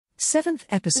7th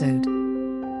episode.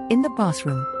 In the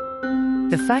bathroom.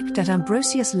 The fact that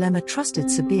Ambrosius Lemmer trusted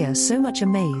Sabea so much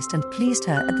amazed and pleased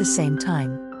her at the same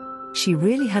time. She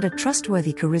really had a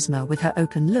trustworthy charisma with her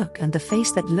open look and the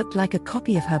face that looked like a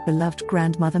copy of her beloved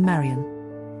grandmother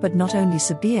Marion. But not only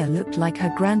Sabea looked like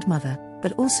her grandmother,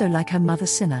 but also like her mother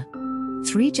Cinna.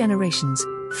 3 generations,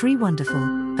 3 wonderful,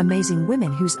 amazing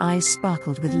women whose eyes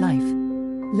sparkled with life.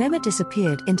 Lemmer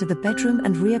disappeared into the bedroom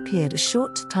and reappeared a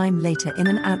short time later in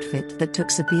an outfit that took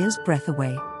Sabea's breath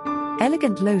away.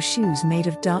 Elegant low shoes made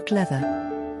of dark leather.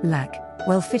 Black,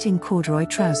 well-fitting corduroy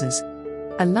trousers.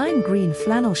 A lime green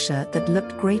flannel shirt that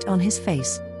looked great on his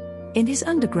face. In his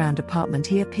underground apartment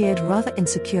he appeared rather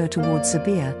insecure towards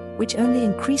Sabea, which only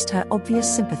increased her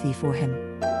obvious sympathy for him.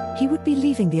 He would be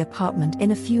leaving the apartment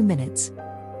in a few minutes.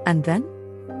 And then?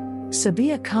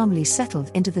 Sabea calmly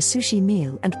settled into the sushi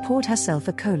meal and poured herself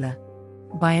a cola.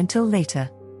 Bye until later.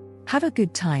 Have a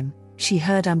good time, she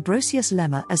heard Ambrosius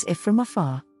Lemmer as if from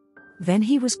afar. Then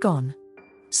he was gone.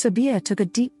 Sabea took a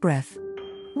deep breath.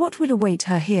 What would await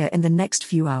her here in the next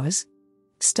few hours?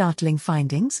 Startling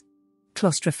findings?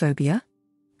 Claustrophobia?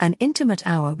 An intimate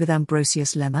hour with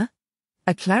Ambrosius Lemmer?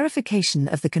 A clarification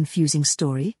of the confusing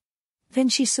story? Then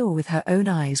she saw with her own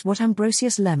eyes what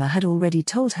Ambrosius Lemmer had already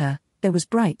told her. There was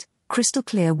bright, crystal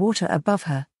clear water above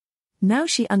her. Now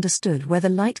she understood where the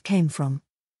light came from.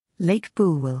 Lake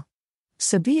Bulwell.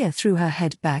 Sabea threw her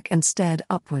head back and stared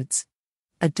upwards.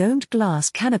 A domed glass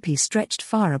canopy stretched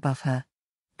far above her.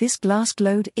 This glass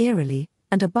glowed eerily,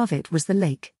 and above it was the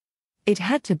lake. It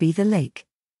had to be the lake.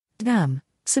 Damn,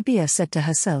 Sabea said to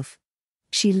herself.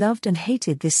 She loved and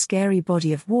hated this scary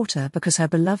body of water because her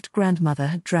beloved grandmother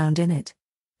had drowned in it.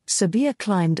 Sabea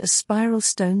climbed a spiral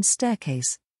stone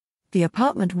staircase. The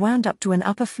apartment wound up to an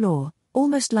upper floor,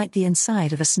 almost like the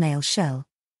inside of a snail shell.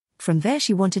 From there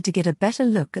she wanted to get a better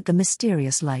look at the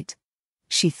mysterious light.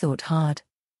 She thought hard.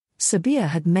 Sabea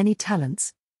had many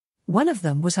talents. One of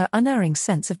them was her unerring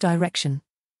sense of direction.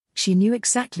 She knew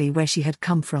exactly where she had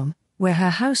come from, where her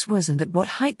house was and at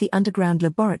what height the underground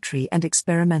laboratory and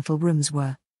experimental rooms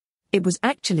were. It was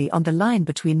actually on the line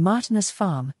between Martinus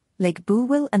Farm, Lake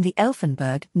Bulwell and the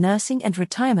Elfenberg Nursing and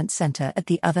Retirement Center at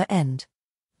the other end.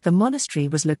 The monastery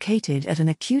was located at an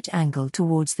acute angle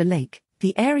towards the lake.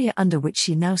 The area under which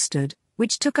she now stood,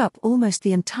 which took up almost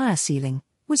the entire ceiling,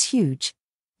 was huge.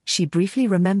 She briefly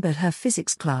remembered her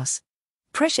physics class.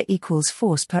 Pressure equals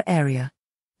force per area.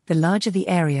 The larger the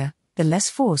area, the less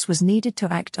force was needed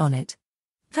to act on it.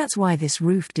 That's why this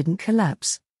roof didn't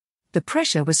collapse. The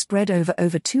pressure was spread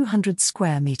over 200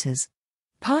 square meters.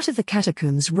 Part of the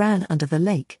catacombs ran under the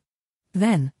lake.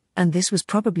 Then, and this was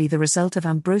probably the result of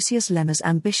Ambrosius Lemmer's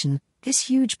ambition, this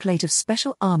huge plate of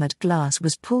special armored glass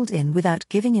was pulled in without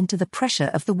giving in to the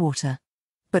pressure of the water.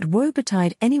 But woe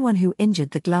betide anyone who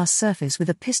injured the glass surface with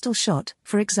a pistol shot,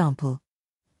 for example.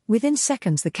 Within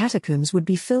seconds the catacombs would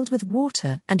be filled with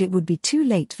water and it would be too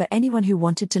late for anyone who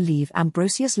wanted to leave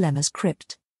Ambrosius Lemmer's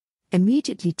crypt.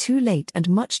 Immediately too late and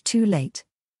much too late.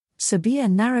 Sabea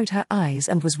narrowed her eyes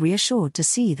and was reassured to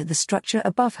see that the structure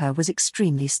above her was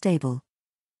extremely stable.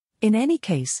 In any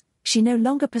case, she no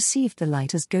longer perceived the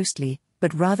light as ghostly,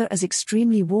 but rather as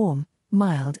extremely warm,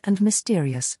 mild and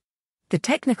mysterious. The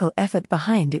technical effort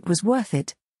behind it was worth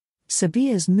it.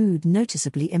 Sabea's mood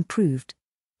noticeably improved.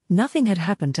 Nothing had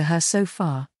happened to her so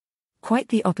far. Quite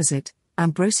the opposite,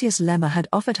 Ambrosius Lemmer had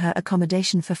offered her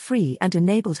accommodation for free and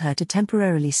enabled her to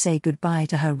temporarily say goodbye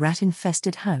to her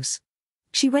rat-infested house.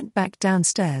 She went back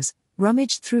downstairs,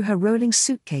 rummaged through her rolling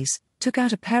suitcase, took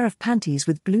out a pair of panties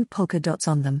with blue polka dots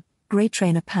on them, grey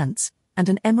trainer pants, and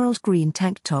an emerald green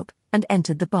tank top, and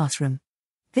entered the bathroom.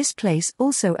 This place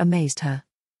also amazed her.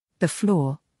 The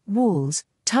floor, walls,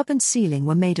 tub and ceiling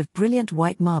were made of brilliant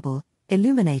white marble,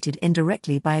 illuminated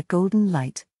indirectly by a golden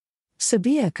light.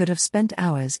 Sabea could have spent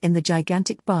hours in the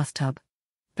gigantic bathtub.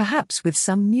 Perhaps with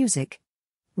some music.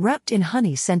 Wrapped in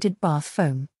honey-scented bath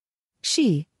foam.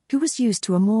 She, who was used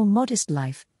to a more modest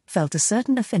life, felt a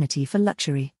certain affinity for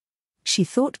luxury. She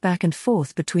thought back and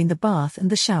forth between the bath and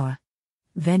the shower.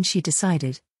 Then she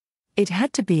decided. It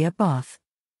had to be a bath.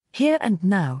 Here and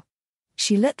now.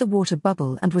 She let the water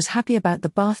bubble and was happy about the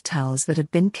bath towels that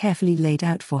had been carefully laid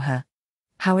out for her.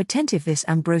 How attentive this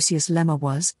Ambrosius Lemmer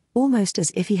was, almost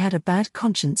as if he had a bad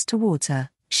conscience towards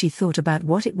her. She thought about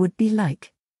what it would be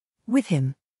like. With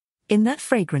him. In that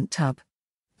fragrant tub.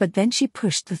 But then she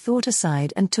pushed the thought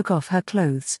aside and took off her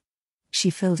clothes. She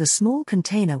filled a small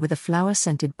container with a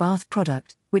flower-scented bath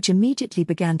product, which immediately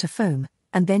began to foam,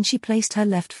 and then she placed her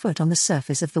left foot on the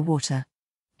surface of the water.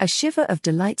 A shiver of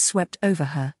delight swept over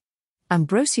her.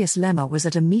 Ambrosius Lemmer was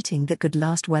at a meeting that could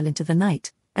last well into the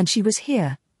night, and she was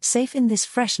here, safe in this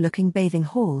fresh-looking bathing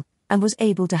hall, and was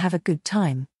able to have a good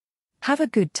time. Have a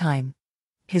good time.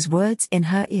 His words in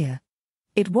her ear.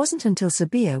 It wasn't until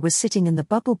Sabea was sitting in the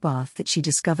bubble bath that she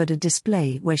discovered a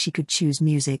display where she could choose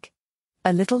music.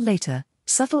 A little later,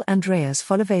 subtle Andreas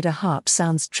Vollenweider harp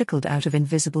sounds trickled out of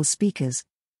invisible speakers.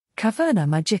 Caverna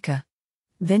Magica.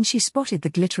 Then she spotted the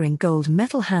glittering gold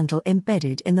metal handle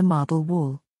embedded in the marble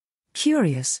wall.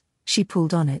 Curious, she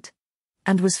pulled on it.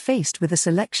 And was faced with a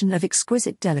selection of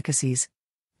exquisite delicacies.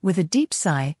 With a deep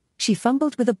sigh, she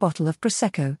fumbled with a bottle of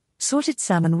Prosecco, sorted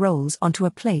salmon rolls onto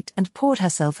a plate and poured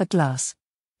herself a glass.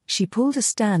 She pulled a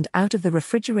stand out of the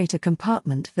refrigerator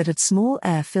compartment that had small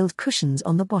air-filled cushions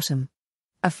on the bottom.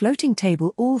 A floating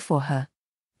table all for her.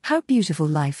 How beautiful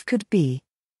life could be.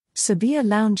 Sabea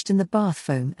lounged in the bath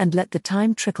foam and let the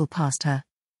time trickle past her.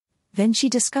 Then she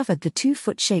discovered the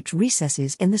 2-foot-shaped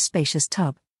recesses in the spacious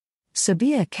tub.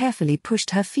 Sabea carefully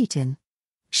pushed her feet in.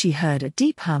 She heard a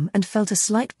deep hum and felt a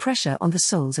slight pressure on the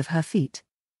soles of her feet.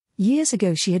 Years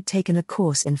ago she had taken a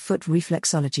course in foot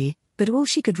reflexology, but all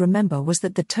she could remember was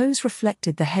that the toes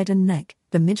reflected the head and neck,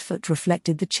 the midfoot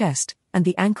reflected the chest, and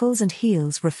the ankles and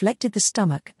heels reflected the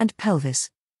stomach and pelvis.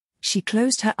 She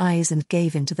closed her eyes and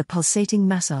gave in to the pulsating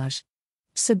massage.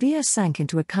 Sabea sank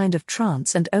into a kind of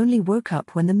trance and only woke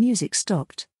up when the music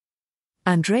stopped.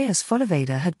 Andreas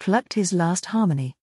Vollenweider had plucked his last harmony.